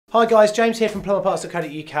Hi guys, James here from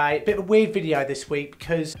plumberparts.co.uk. Bit of a weird video this week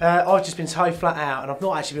because I've just been so flat out and I've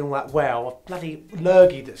not actually been all that well. I've bloody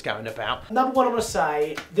lurgy that's going about. Number one, I want to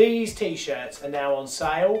say these t-shirts are now on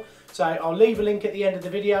sale. So I'll leave a link at the end of the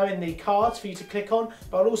video in the cards for you to click on,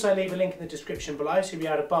 but I'll also leave a link in the description below so you'll be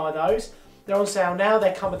able to buy those. They're on sale now.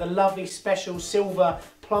 They come with a lovely special silver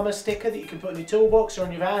plumber sticker that you can put in your toolbox or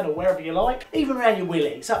on your van or wherever you like, even around your willy,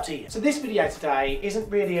 it's up to you. So this video today isn't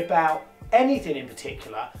really about anything in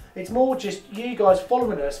particular. It's more just you guys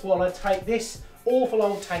following us while I take this awful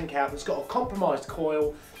old tank out that's got a compromised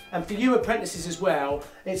coil. And for you apprentices as well,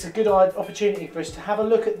 it's a good opportunity for us to have a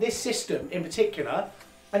look at this system in particular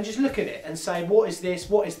and just look at it and say, what is this,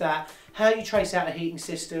 what is that, how you trace out a heating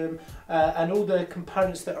system and all the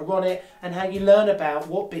components that are on it, and how you learn about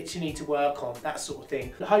what bits you need to work on, that sort of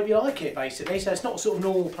thing. I hope you like it basically. So it's not sort of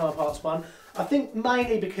normal plumber parts one. I think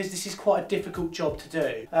mainly because this is quite a difficult job to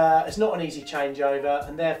do. It's not an easy changeover,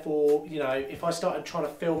 and therefore, you know, if I started trying to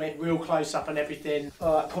film it real close up and everything, it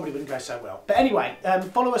probably wouldn't go so well. But anyway,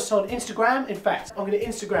 follow us on Instagram. In fact, I'm going to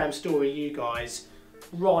Instagram story you guys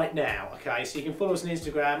right now, okay? So you can follow us on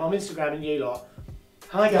Instagram. I'm Instagramming you lot.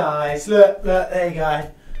 Hi guys, look, there you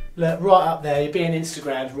go. Look, right up there, you're being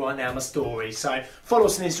Instagrammed right now, my story. So follow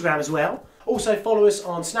us on Instagram as well. Also follow us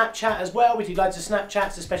on Snapchat as well. We do loads of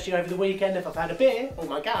Snapchats, especially over the weekend if I've had a beer. Oh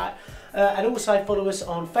my God. And also follow us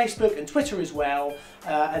on Facebook and Twitter as well.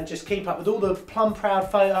 And just keep up with all the Plum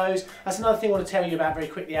Proud photos. That's another thing I want to tell you about very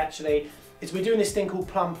quickly actually, is we're doing this thing called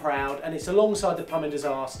Plum Proud, and it's alongside the plumbing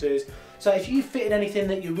disasters. So if you fitted anything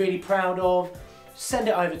that you're really proud of, send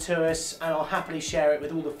it over to us and I'll happily share it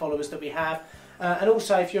with all the followers that we have. And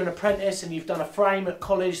also if you're an apprentice and you've done a frame at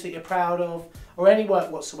college that you're proud of, or any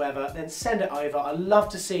work whatsoever, then send it over. I love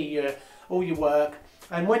to see all your work.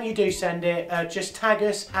 And when you do send it, just tag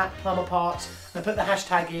us at Plumber Parts and put the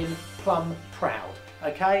hashtag in Plum Proud.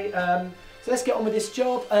 Okay? So let's get on with this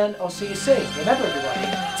job and I'll see you soon. Remember everybody,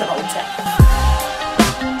 to hold tight.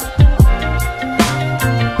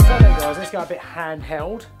 Let's go a bit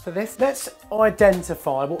handheld for this. Let's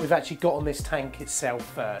identify what we've actually got on this tank itself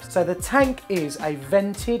first. So the tank is a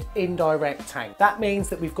vented indirect tank. That means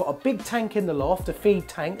that we've got a big tank in the loft, a feed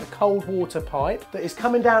tank, a cold water pipe that is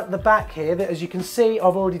coming down at the back here that, as you can see,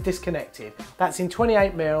 I've already disconnected. That's in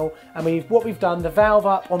 28mm, and what we've done, the valve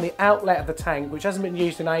up on the outlet of the tank, which hasn't been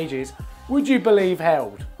used in ages, would you believe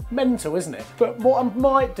held? Mental, isn't it? But what I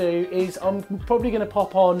might do is I'm probably going to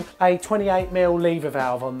pop on a 28mm lever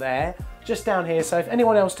valve on there, just down here, so if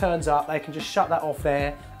anyone else turns up, they can just shut that off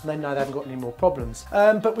there and they know they haven't got any more problems.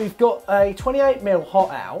 But we've got a 28mm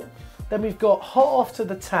hot out, then we've got hot off to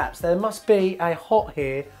the taps. There must be a hot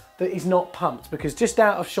here that is not pumped, because just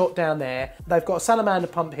out of shot down there, they've got a salamander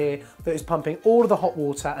pump here that is pumping all of the hot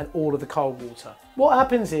water and all of the cold water. What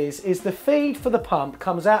happens is the feed for the pump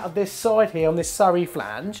comes out of this side here on this surrey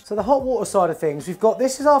flange. So the hot water side of things, we've got,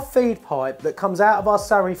 this is our feed pipe that comes out of our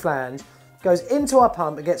surrey flange, goes into our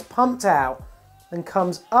pump, it gets pumped out and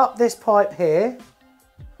comes up this pipe here,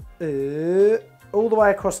 all the way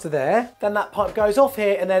across to there. Then that pipe goes off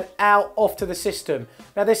here and then out off to the system.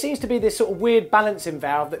 Now there seems to be this sort of weird balancing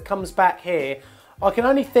valve that comes back here. I can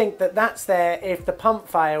only think that that's there if the pump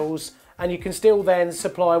fails and you can still then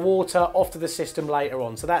supply water off to the system later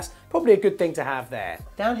on. So that's probably a good thing to have there.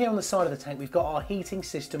 Down here on the side of the tank, we've got our heating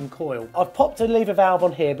system coil. I've popped a lever valve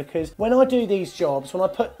on here because when I do these jobs, when I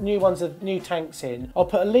put new tanks in, I'll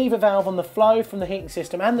put a lever valve on the flow from the heating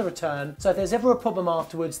system and the return. So if there's ever a problem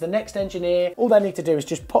afterwards, the next engineer, all they need to do is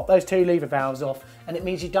just pop those two lever valves off, and it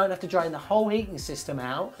means you don't have to drain the whole heating system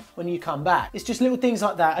out when you come back. It's just little things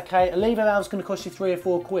like that, okay? A lever valve's gonna cost you 3 or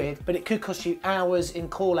 4 quid, but it could cost you hours in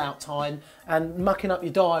call out time and mucking up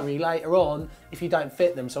your diary later on if you don't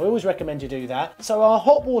fit them. So I always recommend you do that. So our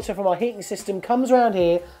hot water from our heating system comes around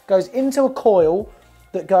here, goes into a coil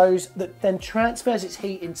that then transfers its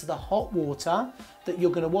heat into the hot water that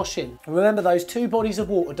you're going to wash in. And remember, those two bodies of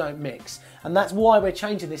water don't mix, and that's why we're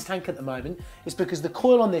changing this tank at the moment, is because the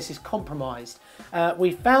coil on this is compromised.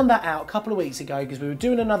 We found that out a couple of weeks ago because we were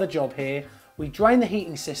doing another job here. We drained the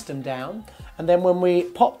heating system down, and then when we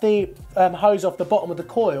popped the hose off the bottom of the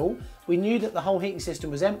coil, we knew that the whole heating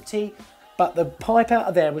system was empty, but the pipe out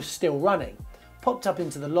of there was still running. Popped up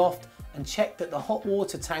into the loft and checked that the hot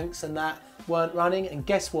water tanks and that weren't running, and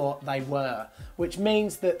guess what? They were. Which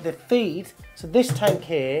means that the feed, so this tank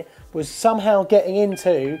here, was somehow getting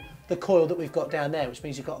into the coil that we've got down there, which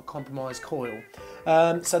means you've got a compromised coil.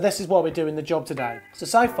 So this is why we're doing the job today.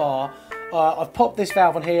 So far, I've popped this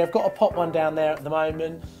valve on here. I've got to pop one down there at the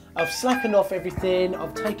moment. I've slackened off everything.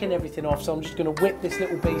 I've taken everything off, so I'm just going to whip this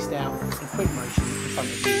little beast out in quick motion in front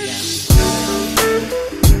of you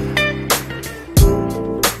now.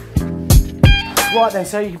 Right then,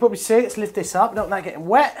 so you can probably see, let's lift this up, not that getting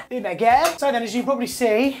wet. In again. So then, as you can probably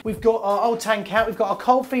see, we've got our old tank out, we've got our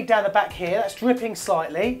cold feed down the back here, that's dripping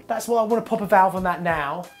slightly. That's why I want to pop a valve on that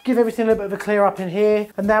now. Give everything a little bit of a clear up in here,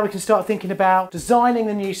 and now we can start thinking about designing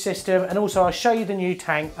the new system, and also I'll show you the new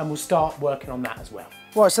tank, and we'll start working on that as well.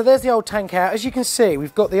 Right, so there's the old tank out. As you can see,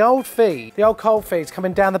 we've got the old feed, the old cold feeds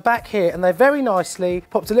coming down the back here, and they very nicely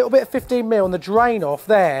popped a little bit of 15mm on the drain off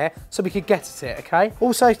there so we could get at it, okay?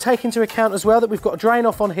 Also take into account as well that we've got a drain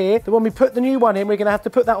off on here, that when we put the new one in, we're gonna have to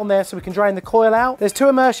put that on there so we can drain the coil out. There's 2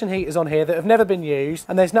 immersion heaters on here that have never been used,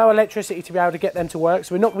 and there's no electricity to be able to get them to work,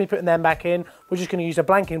 so we're not gonna be putting them back in. We're just gonna use a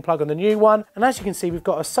blanking plug on the new one. And as you can see, we've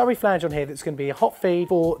got a surrey flange on here that's gonna be a hot feed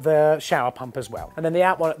for the shower pump as well. And then the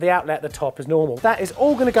outlet at the top is normal. That is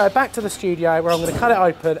all gonna go back to the studio where I'm going to cut it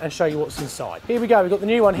open and show you what's inside. Here we go, we've got the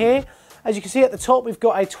new one here. As you can see at the top, we've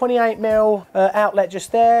got a 28mm outlet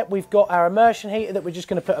just there. We've got our immersion heater that we're just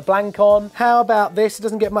going to put a blank on. How about this? It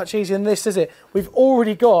doesn't get much easier than this, does it? We've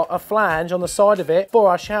already got a flange on the side of it for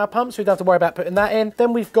our shower pump, so we don't have to worry about putting that in.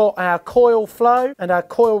 Then we've got our coil flow and our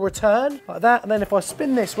coil return, like that. And then if I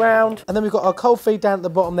spin this round, and then we've got our cold feed down at the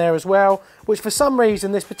bottom there as well, which for some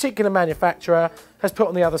reason this particular manufacturer has put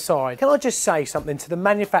on the other side. Can I just say something to the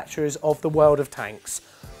manufacturers of the world of tanks?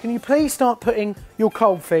 Can you please start putting your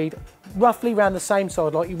cold feed roughly around the same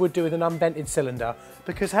side like you would do with an unvented cylinder?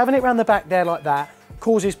 Because having it around the back there like that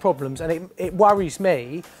causes problems, and it worries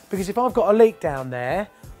me, because if I've got a leak down there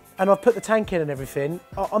and I've put the tank in and everything,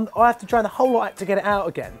 I have to drain the whole lot to get it out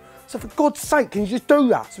again. So for God's sake, can you just do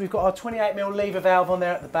that? So we've got our 28mm lever valve on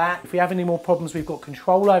there at the back. If we have any more problems, we've got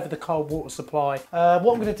control over the cold water supply.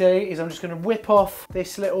 What I'm gonna do is I'm just gonna whip off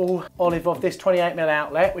this little olive off this 28mm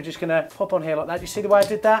outlet. We're just gonna pop on here like that. Do you see the way I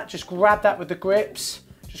did that? Just grab that with the grips.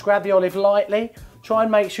 Just grab the olive lightly. Try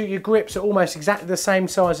and make sure your grips are almost exactly the same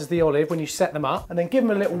size as the olive when you set them up, and then give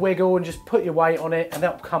them a little wiggle and just put your weight on it, and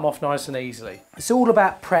that'll come off nice and easily. It's all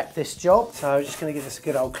about prep, this job, so I'm just going to give this a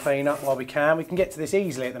good old clean up while we can. We can get to this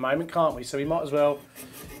easily at the moment, can't we? So we might as well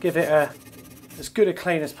give it as good a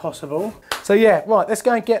clean as possible. So yeah, right, let's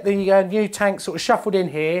go and get the new tank sort of shuffled in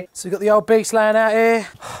here. So we've got the old beast laying out here.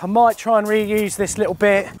 I might try and reuse this little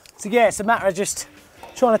bit. So yeah, it's a matter of just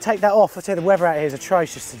trying to take that off. I tell you, the weather out here is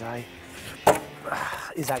atrocious today.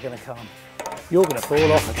 Is that going to come? You're going to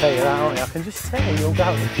fall off, I tell you that, aren't you? I can just tell you're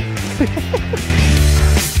going.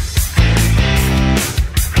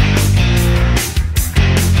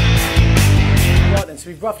 Right then, so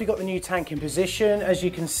we've roughly got the new tank in position, as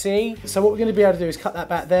you can see. So what we're going to be able to do is cut that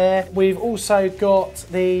back there. We've also got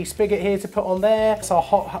the spigot here to put on there. It's our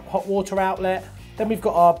hot water outlet. Then we've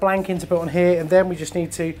got our blanking to put on here, and then we just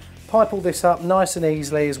need to pipe all this up nice and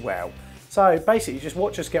easily as well. So basically, just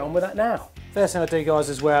watch us get on with that now. First thing I do, guys,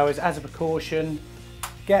 as well is, as a precaution,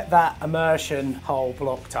 get that immersion hole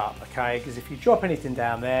blocked up, okay? Because if you drop anything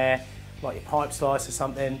down there, like your pipe slice or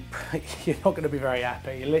something, you're not going to be very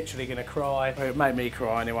happy. You're literally going to cry. It made me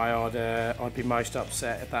cry anyway. I'd be most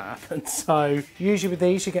upset if that happened. So usually with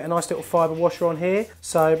these, you get a nice little fibre washer on here.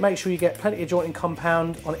 So make sure you get plenty of jointing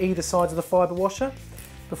compound on either side of the fibre washer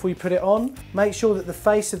before you put it on. Make sure that the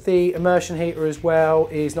face of the immersion heater as well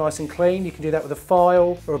is nice and clean. You can do that with a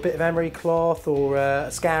file or a bit of emery cloth or a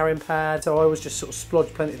scouring pad. So I always just sort of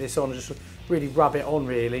splodge plenty of this on and just really rub it on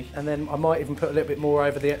really. And then I might even put a little bit more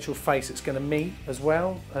over the actual face it's going to meet as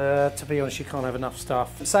well. To be honest, you can't have enough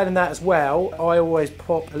stuff. Saying that as well, I always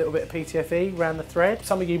pop a little bit of PTFE around the thread.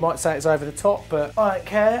 Some of you might say it's over the top, but I don't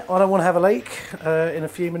care. I don't want to have a leak in a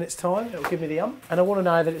few minutes time. It'll give me the And I want to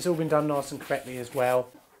know that it's all been done nice and correctly as well.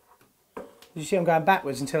 You see I'm going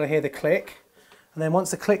backwards until I hear the click, and then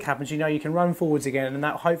once the click happens, you know you can run forwards again, and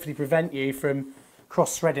that will hopefully prevent you from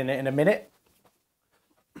cross-threading it in a minute.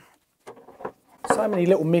 So many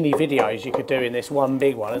little mini videos you could do in this one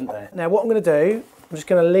big one, isn't there? Now what I'm going to do, I'm just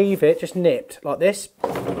going to leave it just nipped like this,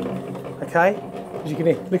 okay? As you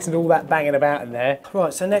can listen to all that banging about in there.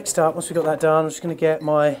 Right, so next up, once we've got that done, I'm just going to get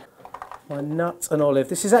my nut and olive.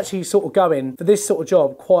 This is actually sort of going for this sort of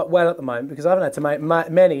job quite well at the moment, because I haven't had to make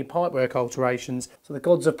many pipework alterations. So the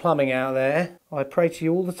gods of plumbing out there, I pray to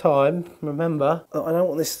you all the time, remember, that I don't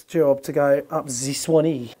want this job to go up this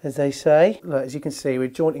one, as they say. Look, as you can see, we're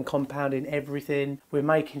jointing, compounding everything. We're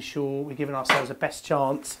making sure we're giving ourselves the best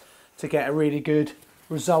chance to get a really good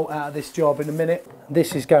result out of this job in a minute.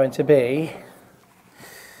 This is going to be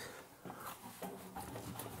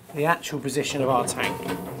the actual position of our tank.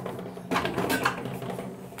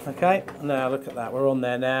 Okay, now look at that, we're on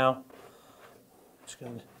there now. Just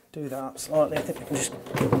going to do that up slightly. I think we can just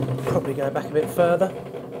probably go back a bit further.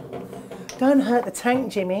 Don't hurt the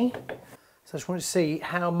tank, Jimmy. So I just want to see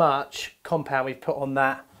how much compound we've put on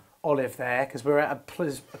that olive there because we're at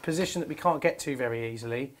a position that we can't get to very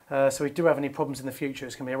easily. So if we do have any problems in the future,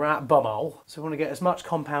 it's going to be a right bumhole. So we want to get as much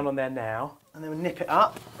compound on there now, and then we'll nip it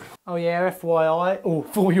up. Oh yeah, FYI, oh,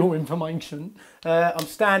 for your information, I'm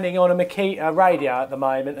standing on a Makita radio at the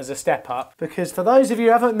moment as a step up, because for those of you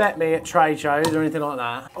who haven't met me at trade shows or anything like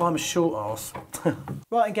that, I'm a short arse.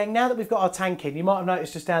 Right, and gang, now that we've got our tank in, you might have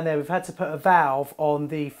noticed just down there we've had to put a valve on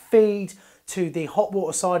the feed to the hot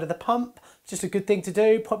water side of the pump. Just a good thing to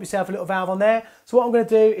do, pop yourself a little valve on there. So what I'm going to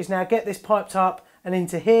do is now get this piped up and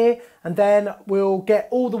into here, and then we'll get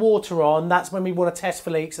all the water on. That's when we want to test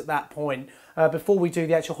for leaks at that point, before we do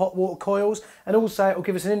the actual hot water coils. And also it will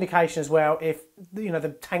give us an indication as well if, you know, the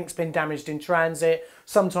tank's been damaged in transit.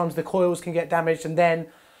 Sometimes the coils can get damaged, and then,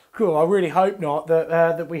 cool, I really hope not,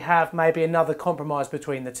 that we have maybe another compromise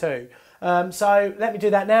between the two. So let me do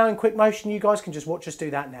that now in quick motion. You guys can just watch us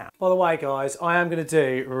do that now. By the way, guys, I am going to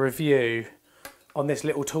do a review on this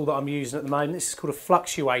little tool that I'm using at the moment. This is called a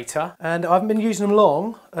Fluxuator, and I haven't been using them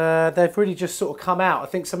long. They've really just sort of come out. I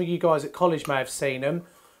think some of you guys at college may have seen them,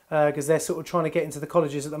 because they're sort of trying to get into the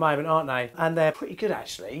colleges at the moment, aren't they? And they're pretty good,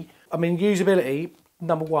 actually. I mean, usability,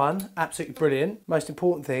 number one, absolutely brilliant. Most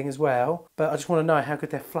important thing as well. But I just want to know how good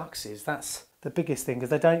their flux is. That's the biggest thing, because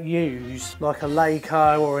they don't use like a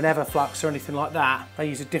Leico or an Everflux or anything like that. They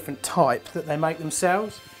use a different type that they make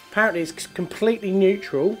themselves. Apparently it's completely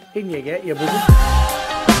neutral. In you get your buzzer.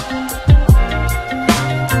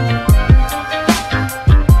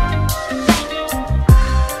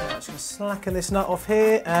 Just going to slacken this nut off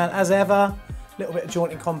here, and as ever, a little bit of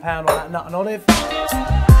jointing compound on that nut and olive.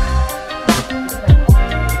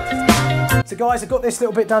 So guys, I've got this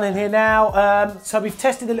little bit done in here now. So we've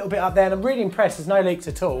tested a little bit up there, and I'm really impressed. There's no leaks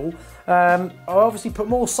at all. I obviously put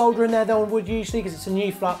more solder in there than I would usually, because it's a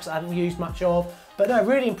new flux I haven't used much of. But no,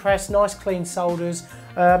 really impressed. Nice clean solders.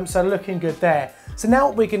 So looking good there. So now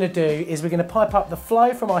what we're going to do is we're going to pipe up the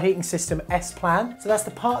flow from our heating system S-plan. So that's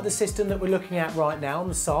the part of the system that we're looking at right now on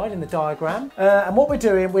the side in the diagram. And what we're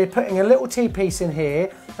doing, we're putting a little T-piece in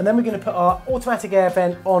here, and then we're going to put our automatic air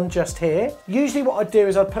vent on just here. Usually what I'd do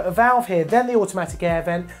is I'd put a valve here, then the automatic air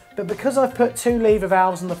vent, but because I've put two lever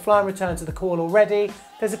valves on the flow and return to the coil already,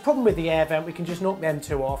 there's a problem with the air vent. We can just knock them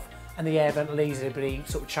two off, and the air vent will easily be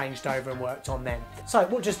sort of changed over and worked on then. So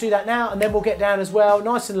we'll just do that now, and then we'll get down as well,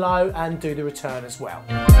 nice and low, and do the return as well.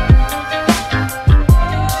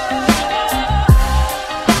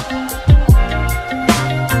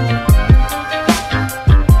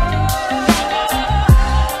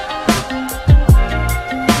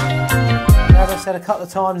 As I said a couple of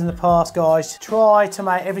times in the past, guys, try to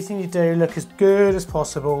make everything you do look as good as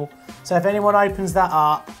possible. So if anyone opens that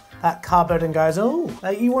up, that cupboard, and goes, oh,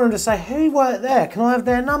 you want them to say, who worked there? Can I have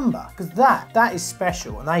their number? Because that is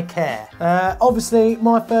special, and they care. Obviously,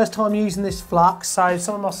 my first time using this flux, so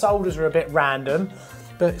some of my solders are a bit random,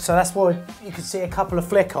 but so that's why you can see a couple of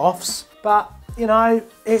flick-offs. But, you know,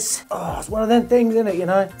 it's one of them things, isn't it, you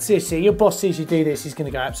know? Seriously, your boss sees you do this, he's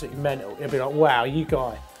going to go absolutely mental. He'll be like, wow, you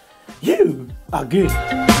guy, you are good. See what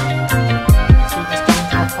that's doing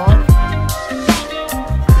to my pipe?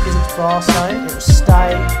 Because it's brass, so it will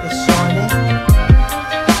stay this shiny.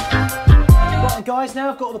 Right, guys, now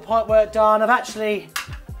I've got all the pipe work done. I've actually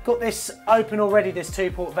got this open already, this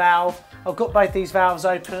 2-port valve. I've got both these valves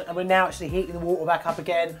open, and we're now actually heating the water back up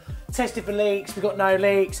again. Tested for leaks, we've got no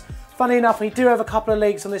leaks. Funny enough, we do have a couple of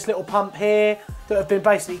leaks on this little pump here that have been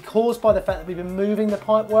basically caused by the fact that we've been moving the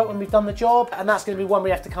pipe work when we've done the job, and that's going to be one we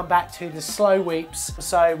have to come back to, the slow weeps.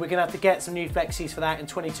 So we're going to have to get some new flexies for that in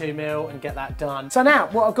 22mm and get that done. So now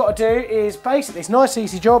what I've got to do is basically, it's a nice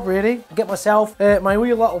easy job really. Get myself my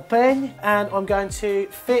wee little pen, and I'm going to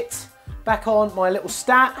fit back on my little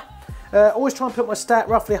stat. Always try and put my stat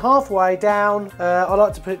roughly halfway down. I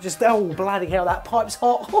like to put it just, oh bloody hell, that pipe's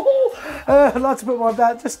hot. I like to put my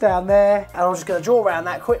bat just down there, and I'm just going to draw around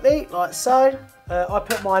that quickly, like so. I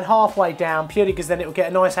put mine halfway down purely because then it will get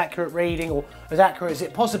a nice accurate reading, or as accurate as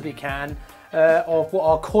it possibly can, of what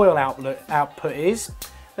our coil output is.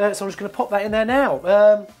 So I'm just going to pop that in there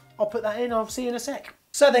now. I'll put that in, I'll see you in a sec.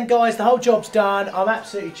 So then guys, the whole job's done. I'm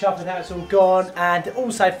absolutely chuffed with how it's all gone, and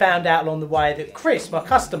also found out along the way that Chris, my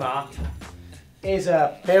customer, is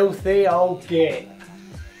a filthy old git.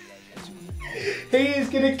 He is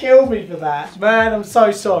going to kill me for that. Man, I'm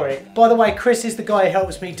so sorry. By the way, Chris is the guy who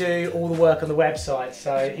helps me do all the work on the website,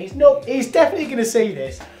 so he's definitely going to see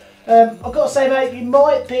this. I've got to say, mate, you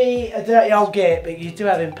might be a dirty old git, but you do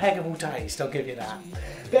have impeccable taste, I'll give you that.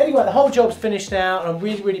 But anyway, the whole job's finished now, and I'm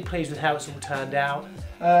really, really pleased with how it's all turned out.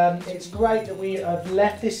 It's great that we have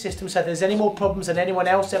left this system so if there's any more problems and anyone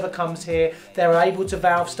else ever comes here, they're able to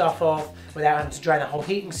valve stuff off without having to drain the whole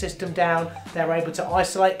heating system down. They're able to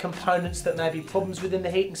isolate components that may be problems within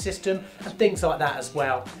the heating system and things like that as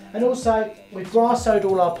well. And also, we've brass sewed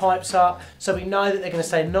all our pipes up so we know that they're going to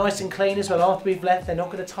stay nice and clean as well after we've left. They're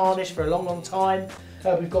not going to tarnish for a long, long time.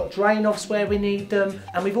 We've got drain offs where we need them,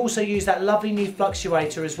 and we've also used that lovely new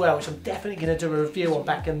Fluxuator as well, which I'm definitely going to do a review on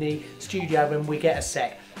back in the studio when we get a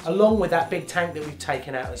sec, along with that big tank that we've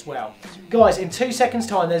taken out as well. Guys, in 2 seconds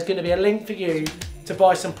time there's going to be a link for you to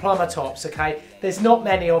buy some plumber tops, okay? There's not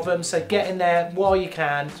many of them, so get in there while you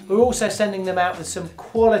can. We're also sending them out with some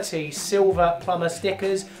quality silver plumber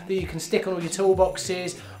stickers that you can stick on all your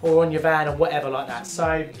toolboxes or on your van or whatever like that.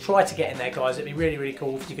 So try to get in there, guys. It'd be really, really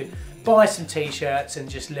cool if you could buy some t-shirts and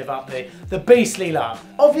just live up the beastly love.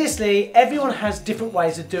 Obviously, everyone has different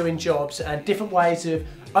ways of doing jobs and different ways of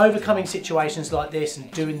overcoming situations like this and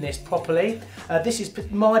doing this properly. This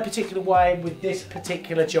is my particular way with this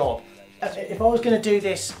particular job. If I was going to do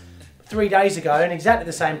this 3 days ago in exactly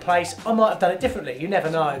the same place, I might have done it differently. You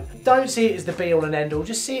never know. Don't see it as the be all and end all.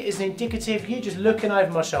 Just see it as an indicative, you just looking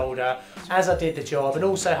over my shoulder as I did the job, and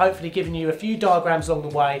also hopefully giving you a few diagrams along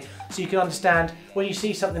the way so you can understand when you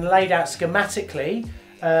see something laid out schematically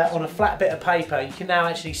on a flat bit of paper, you can now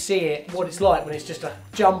actually see it, what it's like when it's just a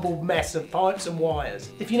jumbled mess of pipes and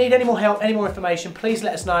wires. If you need any more help, any more information, please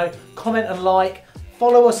let us know. Comment and like.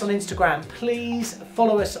 Follow us on Instagram. Please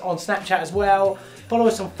follow us on Snapchat as well. Follow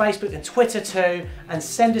us on Facebook and Twitter too, and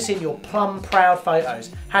send us in your plum proud photos.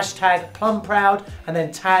 Hashtag plum proud and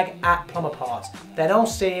then tag @plumberparts. Then I'll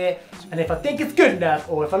see it, and if I think it's good enough,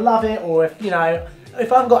 or if I love it, or if, you know,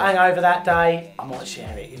 if I haven't got hangover that day, I might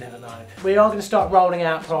share it, you never know. We are going to start rolling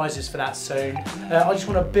out prizes for that soon. I just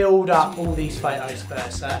want to build up all these photos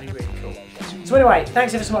first, so that'd be really cool. So anyway,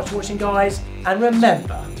 thanks ever so much for watching, guys, and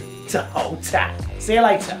remember to hold tight. See you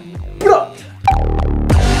later.